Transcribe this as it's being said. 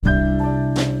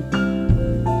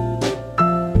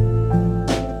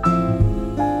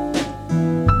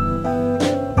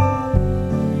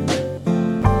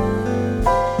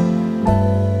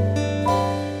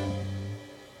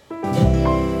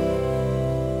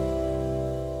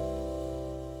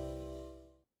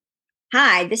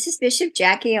Hi, this is Bishop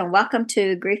Jackie, and welcome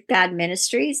to Grief God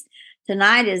Ministries.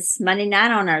 Tonight is Monday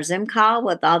night on our Zoom call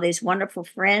with all these wonderful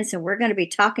friends, and we're going to be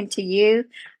talking to you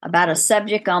about a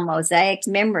subject on Mosaic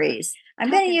Memories. I'm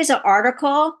going to use an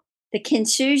article, the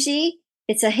Kintsugi.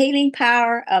 It's a healing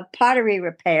power of pottery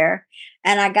repair,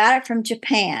 and I got it from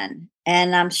Japan.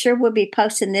 And I'm sure we'll be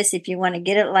posting this if you want to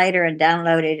get it later and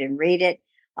download it and read it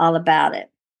all about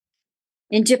it.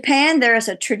 In Japan, there is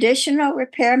a traditional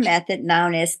repair method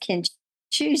known as kintsugi,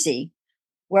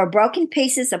 where broken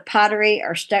pieces of pottery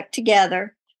are stuck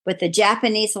together with a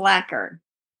Japanese lacquer.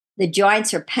 The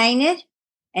joints are painted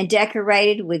and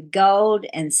decorated with gold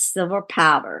and silver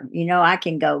powder. You know, I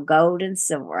can go gold and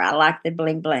silver. I like the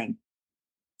bling bling.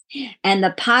 And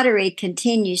the pottery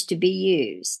continues to be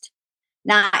used.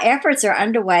 Now, efforts are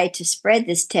underway to spread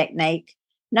this technique,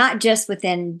 not just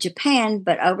within Japan,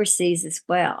 but overseas as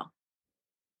well.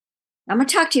 I'm going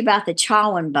to talk to you about the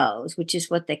Chawan bows, which is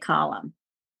what they call them.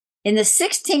 In the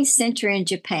 16th century in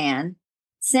Japan,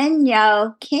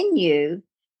 Senyo Kinyu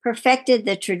perfected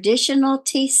the traditional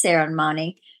tea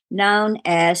ceremony known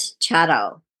as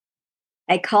chado,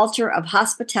 a culture of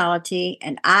hospitality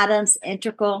and items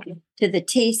integral to the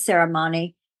tea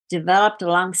ceremony developed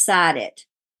alongside it.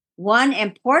 One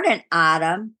important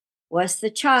item was the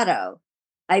chado,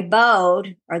 a bowl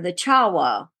or the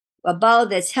chawa, a bowl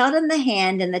that's held in the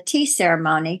hand in the tea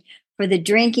ceremony for the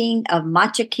drinking of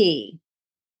matcha tea.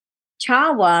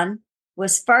 Chawan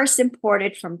was first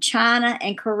imported from China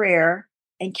and Korea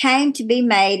and came to be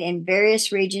made in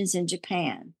various regions in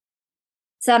Japan.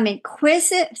 Some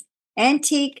exquisite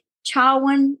antique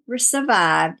Chawan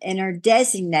survived and are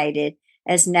designated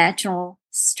as national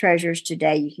treasures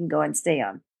today. You can go and see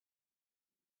them.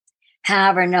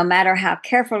 However, no matter how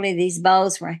carefully these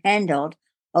bowls were handled,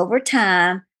 over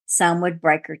time, some would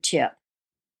break or chip.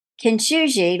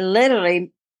 Kintsugi,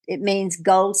 literally, it means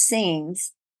gold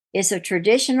seams, is a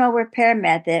traditional repair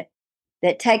method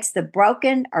that takes the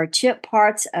broken or chipped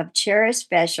parts of cherished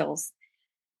vessels,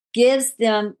 glues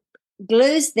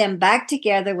them back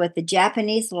together with the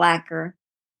Japanese lacquer,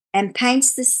 and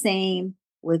paints the seam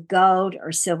with gold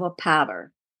or silver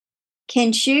powder.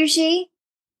 Kintsugi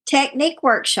technique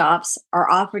workshops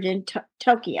are offered in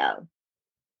Tokyo.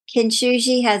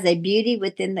 Kintsugi has a beauty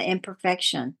within the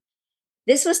imperfection.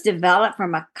 This was developed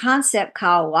from a concept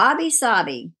called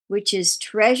wabi-sabi, which is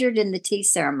treasured in the tea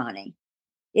ceremony.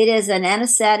 It is an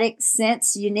anesthetic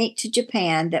sense unique to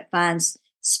Japan that finds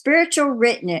spiritual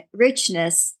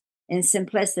richness in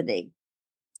simplicity.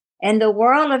 In the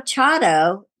world of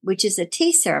chado, which is a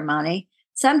tea ceremony,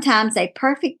 sometimes a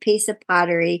perfect piece of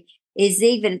pottery is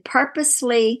even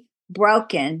purposely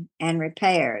broken and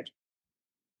repaired.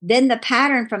 Then the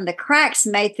pattern from the cracks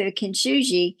made through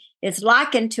kintsugi is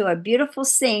likened to a beautiful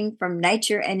scene from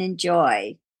nature and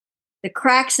enjoyed. The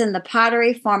cracks in the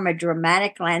pottery form a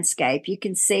dramatic landscape. You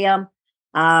can see them.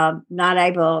 Not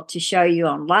able to show you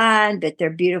online, but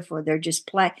they're beautiful. They're just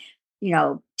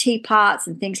teapots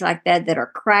and things like that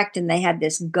are cracked, and they have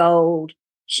this gold,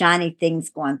 shiny things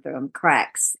going through them,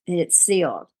 cracks, and it's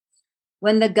sealed.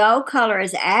 When the gold color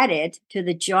is added to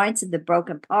the joints of the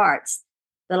broken parts,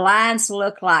 the lines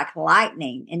look like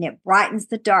lightning, and it brightens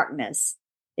the darkness.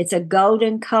 It's a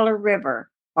golden color river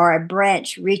or a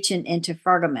branch reaching into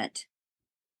firmament.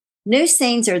 New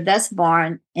scenes are thus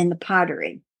born in the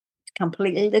pottery. It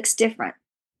completely looks different.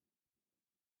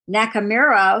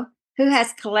 Nakamura, who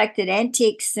has collected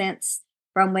antiques since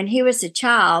from when he was a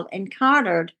child,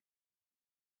 encountered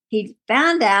he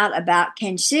found out about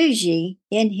kintsugi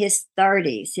in his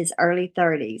early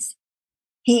 30s.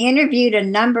 He interviewed a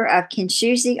number of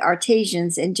kintsugi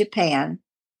artisans in Japan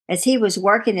as he was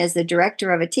working as the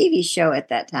director of a TV show at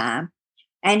that time,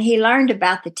 and he learned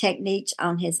about the techniques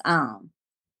on his own.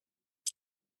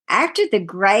 After the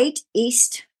Great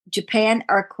East Japan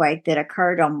earthquake that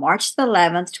occurred on March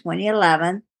 11th,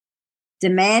 2011,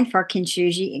 demand for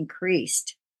kintsugi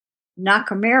increased.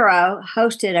 Nakamura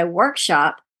hosted a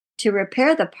workshop to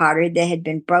repair the pottery that had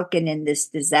been broken in this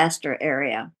disaster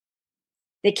area.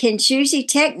 The kintsugi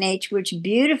technique, which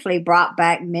beautifully brought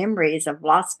back memories of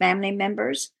lost family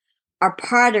members or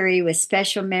pottery with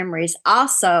special memories,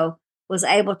 also was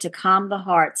able to calm the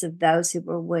hearts of those who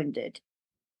were wounded.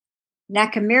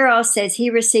 Nakamura says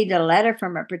he received a letter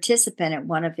from a participant at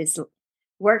one of his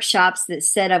workshops that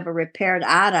said of a repaired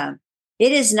item,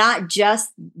 "It is not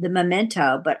just the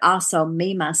memento, but also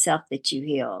me, myself, that you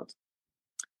healed."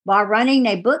 While running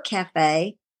a book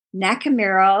cafe,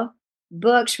 Nakamura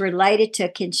books related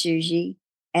to kintsugi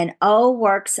and old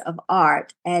works of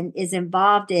art and is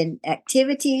involved in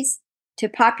activities to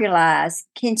popularize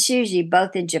kintsugi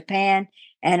both in Japan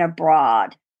and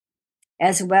abroad.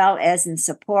 as well as in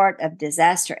support of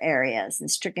disaster areas and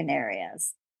stricken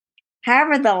areas.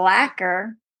 However, the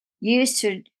lacquer used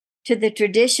to the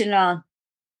traditional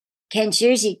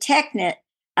Kenjuji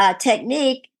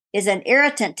technique is an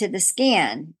irritant to the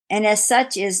skin, and as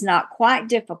such is not quite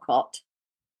difficult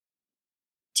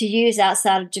to use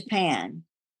outside of Japan.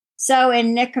 So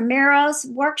in Nakamiro's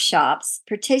workshops,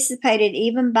 participated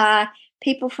even by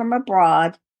people from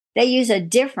abroad, they use a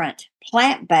different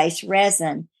plant-based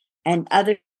resin and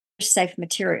other safe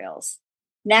materials.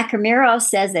 Nakamiro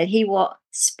says that he will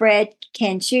spread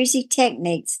Kenjuji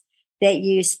techniques that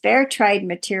use fair trade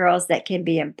materials that can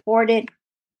be imported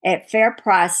at fair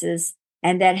prices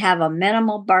and that have a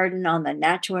minimal burden on the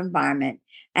natural environment.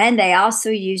 And they also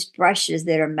use brushes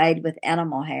that are made with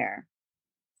animal hair.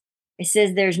 It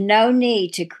says there's no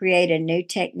need to create a new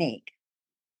technique.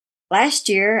 Last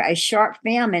year, a short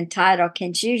film entitled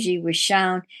Kenjuji was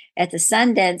shown at the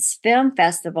Sundance Film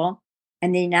Festival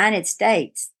in the United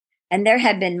States, and there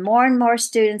have been more and more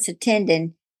students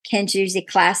attending Kenjuji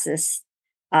classes.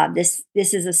 This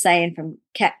is a saying from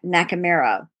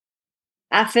Nakamiro.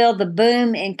 I feel the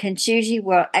boom in Kenjuji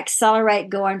will accelerate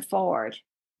going forward.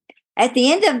 At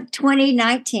the end of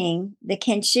 2019, the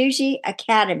Kenjuji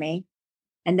Academy,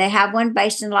 and they have one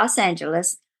based in Los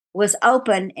Angeles, was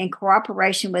open in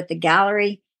cooperation with the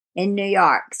gallery in New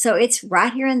York. So it's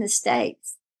right here in the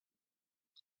States.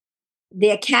 The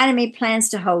Academy plans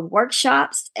to hold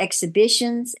workshops,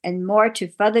 exhibitions, and more to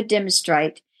further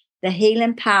demonstrate the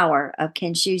healing power of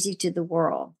Kenjuji to the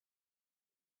world.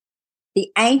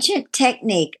 The ancient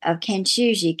technique of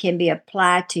Kenjuji can be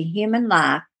applied to human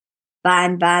life by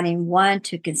inviting one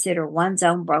to consider one's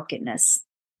own brokenness.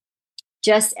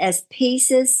 Just as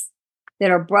pieces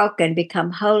that are broken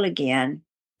become whole again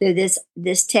through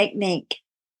this technique,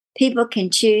 people can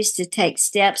choose to take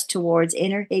steps towards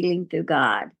inner healing through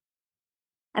God.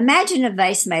 Imagine a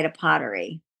vase made of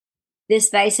pottery. This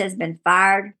vase has been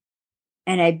fired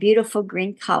in a beautiful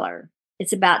green color.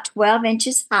 It's about 12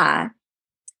 inches high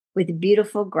with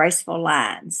beautiful, graceful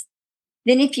lines.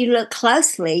 Then if you look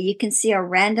closely, you can see a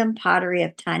random pottery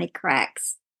of tiny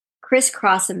cracks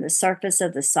crisscrossing the surface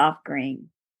of the soft green.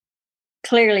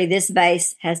 Clearly, this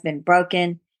vase has been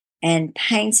broken and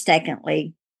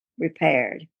painstakingly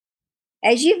repaired.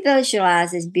 As you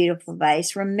visualize this beautiful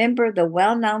vase, remember the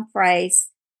well-known phrase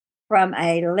from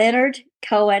a Leonard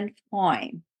Cohen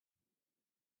poem.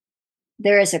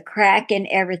 There is a crack in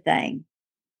everything.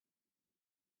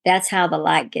 That's how the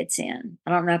light gets in.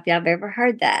 I don't know if y'all have ever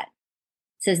heard that.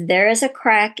 It says, there is a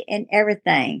crack in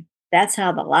everything. That's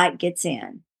how the light gets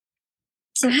in.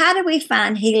 So how do we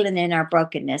find healing in our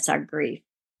brokenness, our grief?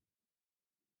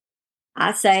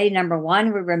 I say, number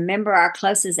one, we remember our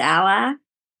closest ally.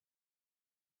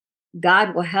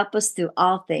 God will help us through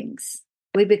all things.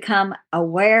 We become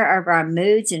aware of our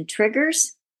moods and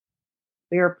triggers.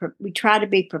 We try to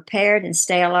be prepared and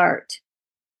stay alert.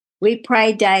 We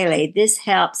pray daily. This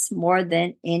helps more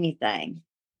than anything.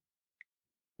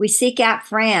 We seek out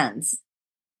friends.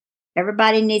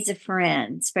 Everybody needs a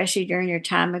friend, especially during your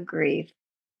time of grief.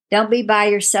 Don't be by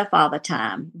yourself all the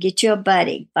time. Get you a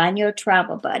buddy. Find you a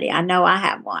travel buddy. I know I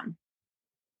have one.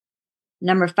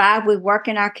 Number 5, we work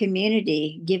in our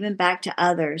community, giving back to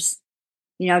others.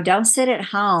 Don't sit at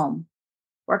home.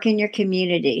 Work in your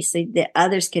community so that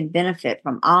others can benefit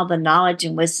from all the knowledge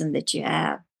and wisdom that you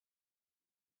have.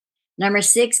 Number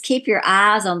 6, keep your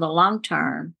eyes on the long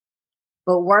term,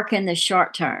 but work in the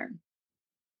short term.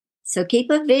 So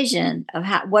keep a vision of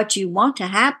what you want to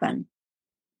happen.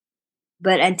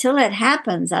 But until it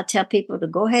happens, I tell people to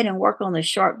go ahead and work on the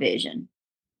short vision.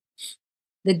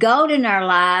 The goal in our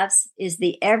lives is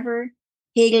the ever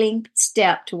healing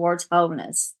step towards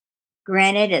wholeness.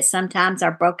 Granted, that sometimes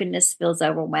our brokenness feels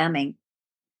overwhelming,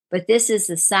 but this is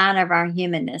the sign of our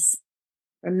humanness.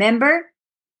 Remember,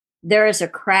 there is a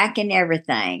crack in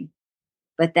everything,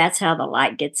 but that's how the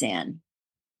light gets in.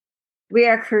 We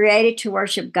are created to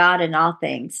worship God in all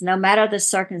things, no matter the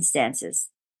circumstances.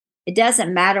 It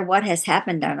doesn't matter what has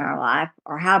happened in our life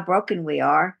or how broken we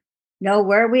are, nor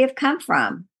where we have come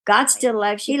from. God still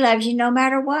loves you. He loves you no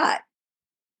matter what.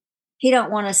 He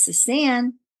don't want us to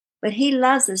sin, but he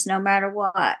loves us no matter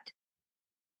what.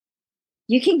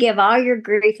 You can give all your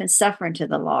grief and suffering to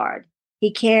the Lord.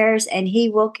 He cares and he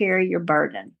will carry your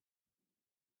burden.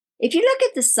 If you look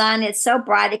at the sun, it's so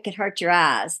bright it could hurt your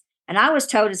eyes. And I was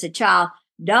told as a child,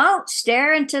 don't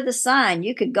stare into the sun.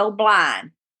 You could go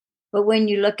blind. But when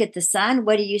you look at the sun,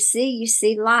 what do you see? You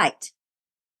see light.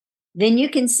 Then you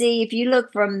can see, if you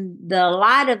look from the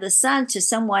light of the sun to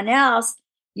someone else,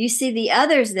 you see the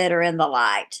others that are in the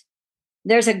light.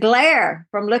 There's a glare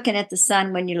from looking at the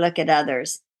sun when you look at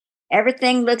others.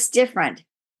 Everything looks different.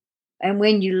 And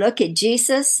when you look at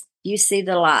Jesus, you see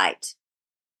the light.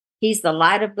 He's the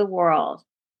light of the world.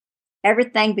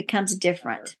 Everything becomes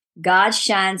different. God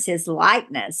shines his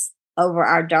lightness over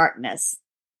our darkness.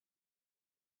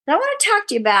 So I want to talk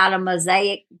to you about a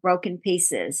mosaic broken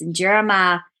pieces in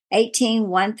Jeremiah 18,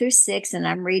 1 through 6, and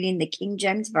I'm reading the King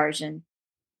James Version.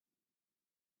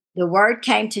 The word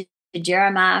came to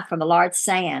Jeremiah from the Lord,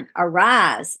 saying,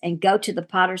 Arise and go to the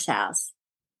potter's house,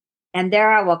 and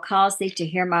there I will cause thee to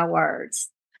hear my words.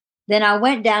 Then I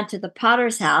went down to the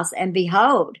potter's house, and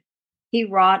behold, he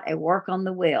wrought a work on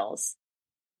the wheels.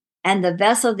 And the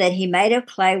vessel that he made of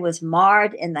clay was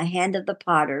marred in the hand of the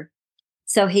potter.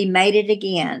 So he made it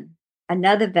again,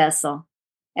 another vessel,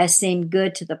 as seemed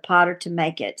good to the potter to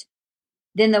make it.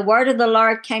 Then the word of the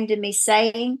Lord came to me,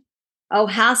 saying, O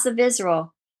house of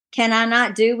Israel, can I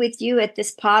not do with you at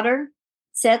this potter?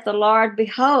 Saith the Lord,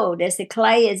 Behold, as the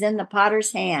clay is in the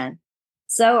potter's hand,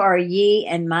 so are ye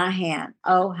in my hand,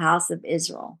 O house of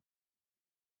Israel.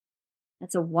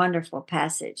 That's a wonderful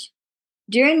passage.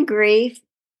 During grief,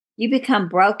 you become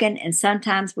broken and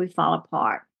sometimes we fall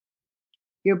apart.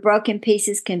 Your broken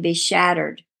pieces can be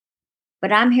shattered.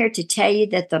 But I'm here to tell you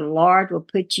that the Lord will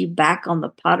put you back on the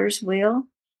potter's wheel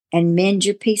and mend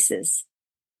your pieces.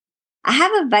 I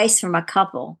have a vase from a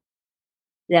couple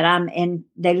that I'm in.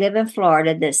 They live in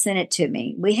Florida that sent it to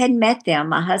me. We had met them,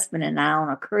 my husband and I, on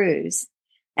a cruise,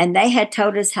 and they had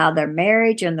told us how their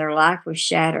marriage and their life was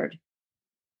shattered.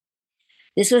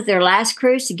 This was their last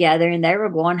cruise together, and they were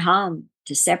going home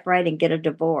to separate and get a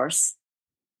divorce.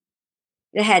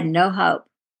 They had no hope.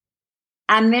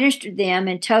 I ministered them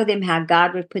and told them how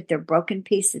God would put their broken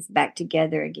pieces back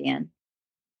together again.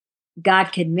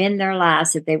 God could mend their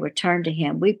lives if they would turn to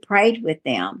him. We prayed with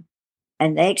them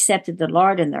and they accepted the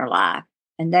Lord in their life.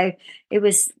 And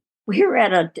we were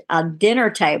at a dinner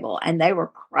table and they were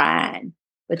crying,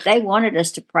 but they wanted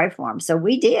us to pray for them. So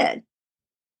we did.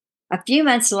 A few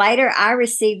months later, I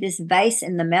received this vase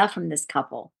in the mail from this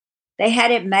couple. They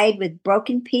had it made with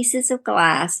broken pieces of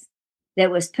glass that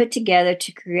was put together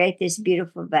to create this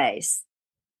beautiful vase.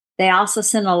 They also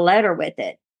sent a letter with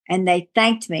it, and they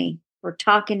thanked me for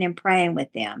talking and praying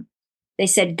with them. They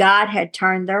said God had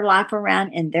turned their life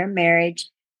around in their marriage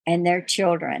and their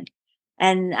children.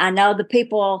 And I know the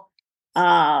people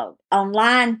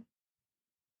online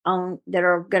that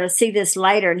are going to see this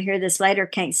later and hear this later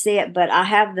can't see it, but I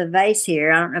have the vase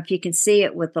here. I don't know if you can see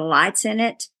it with the lights in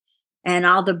it and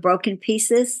all the broken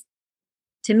pieces.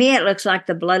 To me, it looks like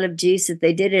the blood of Jesus.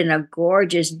 They did it in a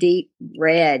gorgeous, deep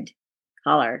red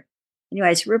color.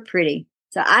 Anyway, it's real pretty.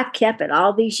 So I've kept it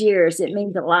all these years. It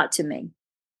means a lot to me.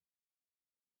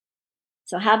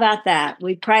 So how about that?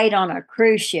 We prayed on a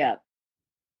cruise ship,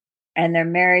 and their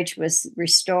marriage was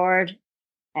restored,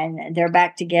 and they're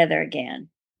back together again.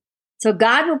 So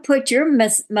God will put your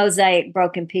mosaic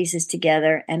broken pieces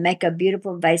together and make a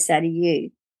beautiful vase out of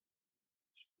you.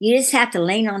 You just have to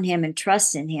lean on him and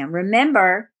trust in him.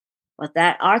 Remember what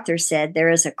that author said,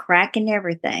 there is a crack in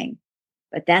everything,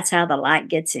 but that's how the light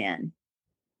gets in.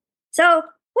 So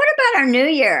what about our new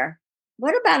year?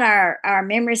 What about our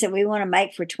memories that we want to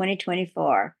make for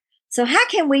 2024? So how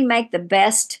can we make the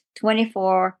best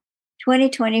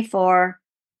 2024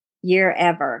 year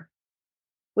ever?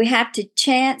 We have to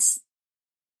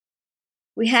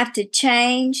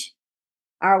change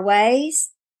our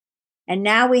ways. And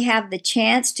now we have the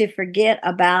chance to forget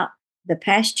about the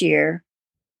past year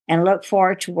and look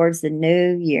forward towards the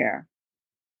new year.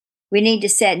 We need to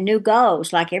set new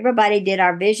goals, like everybody did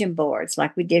our vision boards,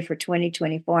 like we did for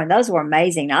 2024. And those were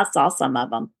amazing. I saw some of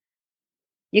them.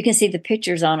 You can see the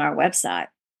pictures on our website.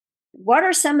 What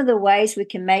are some of the ways we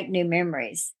can make new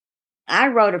memories? I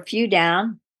wrote a few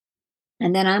down,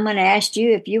 and then I'm going to ask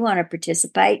you if you want to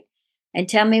participate and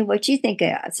tell me what you think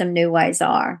some new ways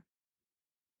are.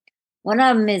 One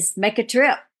of them is make a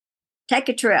trip, take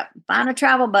a trip, find a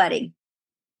travel buddy,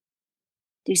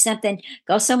 do something,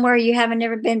 go somewhere you haven't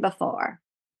never been before.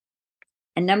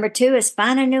 And number 2 is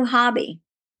find a new hobby.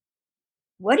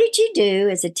 What did you do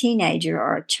as a teenager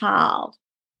or a child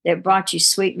that brought you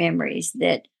sweet memories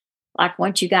that, like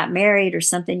once you got married or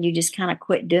something, you just kind of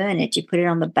quit doing it. You put it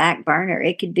on the back burner.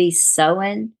 It could be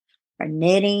sewing or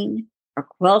knitting or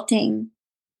quilting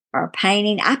or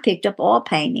painting. I picked up oil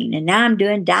painting and now I'm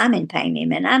doing diamond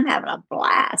painting and I'm having a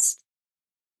blast.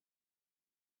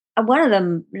 One of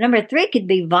them, number 3, could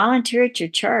be volunteer at your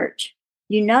church.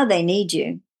 You know they need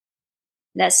you.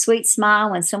 That sweet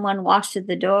smile when someone walks through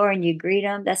the door and you greet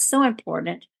them, that's so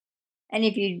important. And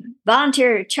if you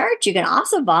volunteer at church, you can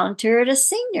also volunteer at a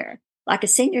senior, like a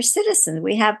senior citizen.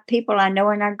 We have people I know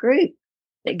in our group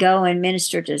that go and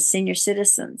minister to senior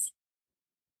citizens.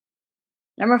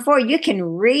 Number 4, you can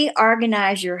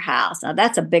reorganize your house. Now,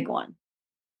 that's a big one.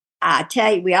 I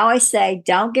tell you, we always say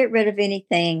don't get rid of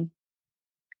anything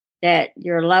that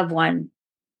your loved one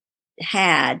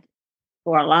had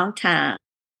for a long time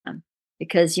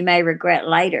because you may regret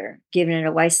later giving it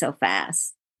away so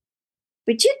fast.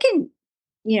 But you can,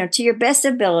 to your best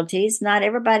abilities, not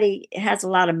everybody has a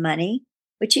lot of money,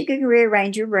 but you can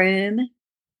rearrange your room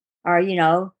or,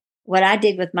 what I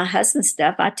did with my husband's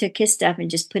stuff, I took his stuff and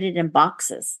just put it in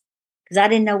boxes because I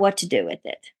didn't know what to do with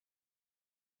it.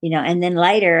 And then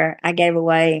later I gave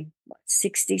away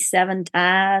 67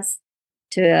 ties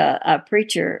to a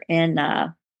preacher and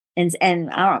I don't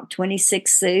know,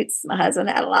 26 suits. My husband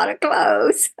had a lot of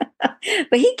clothes,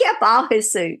 but he kept all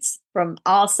his suits from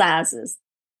all sizes.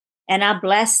 And I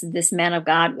blessed this man of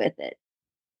God with it.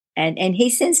 And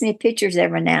he sends me pictures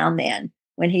every now and then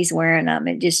when he's wearing them.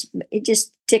 It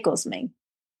just tickles me.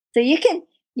 So you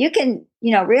can,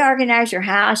 reorganize your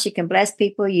house. You can bless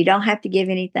people. You don't have to give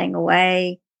anything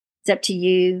away. It's up to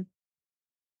you.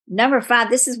 Number 5,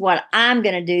 this is what I'm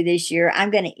going to do this year. I'm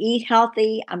going to eat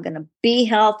healthy. I'm going to be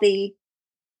healthy.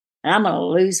 And I'm going to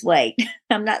lose weight.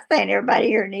 I'm not saying everybody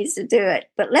here needs to do it,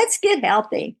 but let's get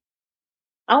healthy.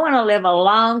 I want to live a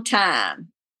long time.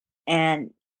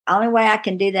 And the only way I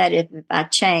can do that is if I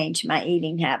change my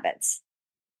eating habits.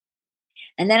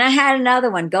 And then I had another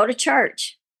one, go to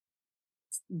church.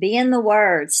 Be in the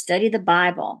Word, study the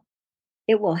Bible.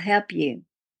 It will help you.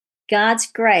 God's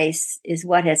grace is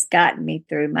what has gotten me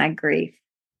through my grief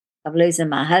of losing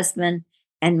my husband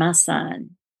and my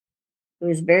son. It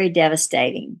was very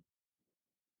devastating.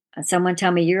 Someone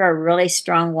told me, you're a really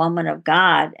strong woman of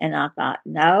God. And I thought,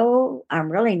 no,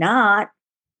 I'm really not.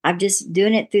 I'm just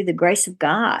doing it through the grace of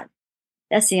God.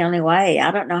 That's the only way.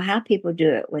 I don't know how people do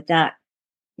it without,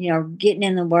 getting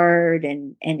in the Word.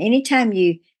 And anytime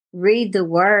you read the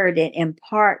Word, it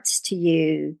imparts to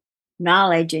you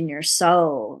knowledge in your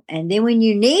soul. And then when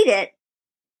you need it,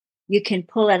 you can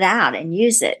pull it out and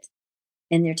use it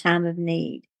in your time of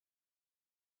need.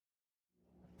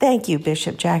 Thank you,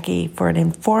 Bishop Jackie, for an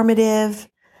informative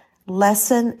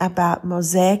lesson about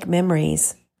Mosaic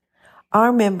memories.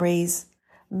 Our memories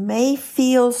may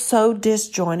feel so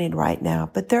disjointed right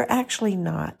now, but they're actually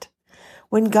not.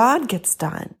 When God gets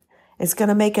done, it's going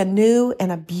to make a new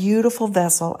and a beautiful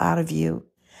vessel out of you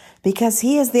because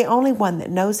He is the only one that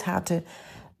knows how to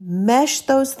mesh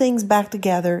those things back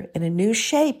together in a new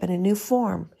shape and a new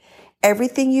form.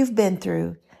 Everything you've been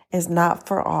through is not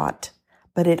for aught,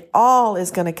 but it all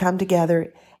is going to come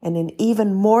together in an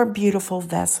even more beautiful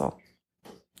vessel.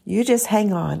 You just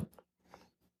hang on.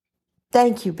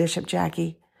 Thank you, Bishop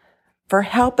Jackie, for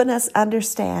helping us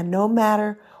understand no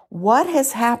matter what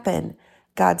has happened,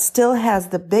 God still has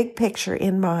the big picture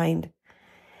in mind.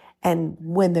 And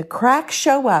when the cracks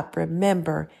show up,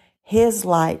 remember, His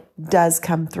light does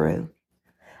come through.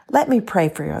 Let me pray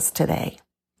for us today.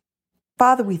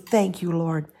 Father, we thank you,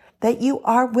 Lord, that you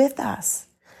are with us.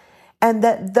 And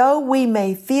that though we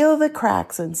may feel the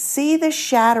cracks and see the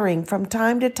shattering from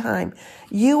time to time,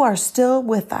 you are still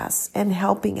with us and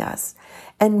helping us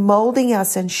and molding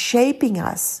us and shaping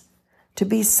us to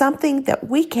be something that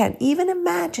we can't even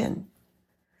imagine.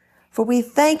 For we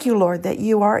thank you, Lord, that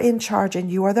you are in charge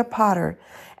and you are the potter.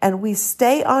 And we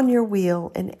stay on your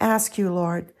wheel and ask you,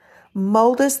 Lord,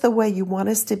 mold us the way you want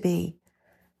us to be.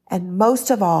 And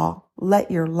most of all, let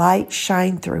your light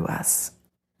shine through us.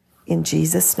 In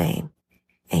Jesus' name,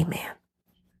 amen.